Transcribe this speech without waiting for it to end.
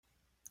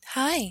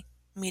Hi,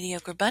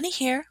 Mediocre Bunny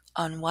here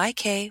on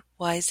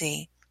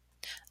YKYZ.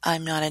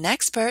 I'm not an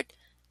expert,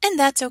 and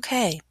that's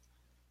okay.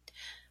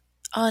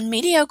 On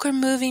Mediocre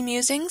Movie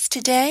Musings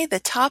today, the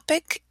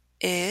topic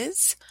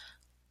is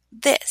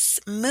this: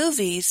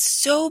 movies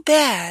so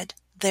bad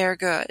they're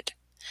good.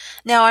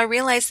 Now, I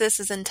realize this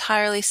is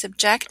entirely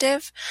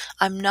subjective.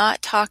 I'm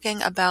not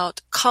talking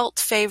about cult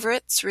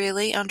favorites,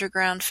 really,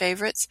 underground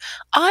favorites.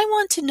 I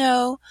want to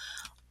know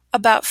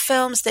about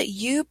films that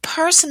you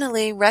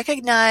personally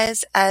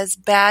recognize as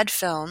bad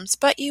films,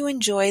 but you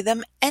enjoy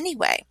them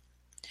anyway.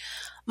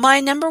 My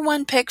number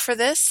one pick for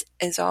this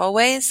is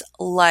always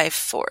Life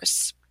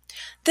Force.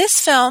 This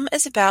film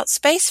is about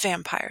space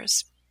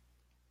vampires.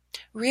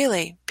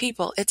 Really,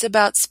 people, it's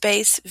about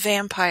space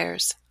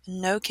vampires.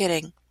 No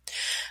kidding.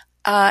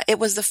 It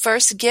was the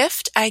first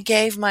gift I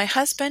gave my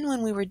husband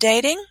when we were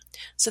dating,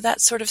 so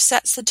that sort of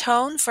sets the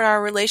tone for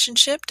our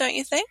relationship, don't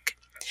you think?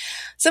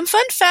 Some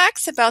fun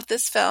facts about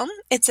this film.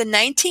 It's a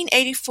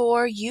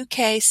 1984 UK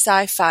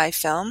sci-fi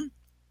film.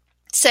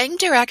 Same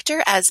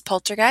director as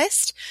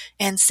Poltergeist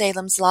and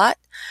Salem's Lot.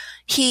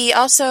 He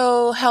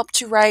also helped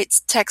to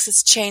write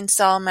Texas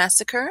Chainsaw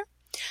Massacre.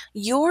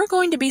 You're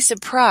going to be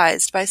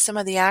surprised by some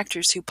of the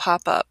actors who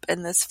pop up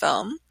in this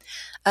film.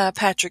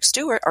 Patrick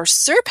Stewart, or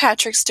Sir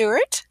Patrick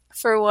Stewart,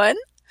 for one.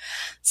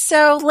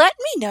 So let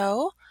me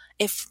know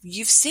if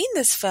you've seen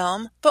this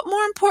film, but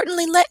more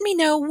importantly, let me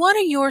know what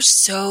are your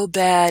so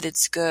bad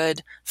it's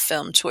good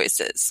film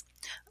choices.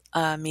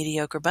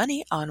 Mediocre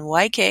Bunny on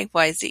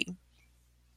YKYZ.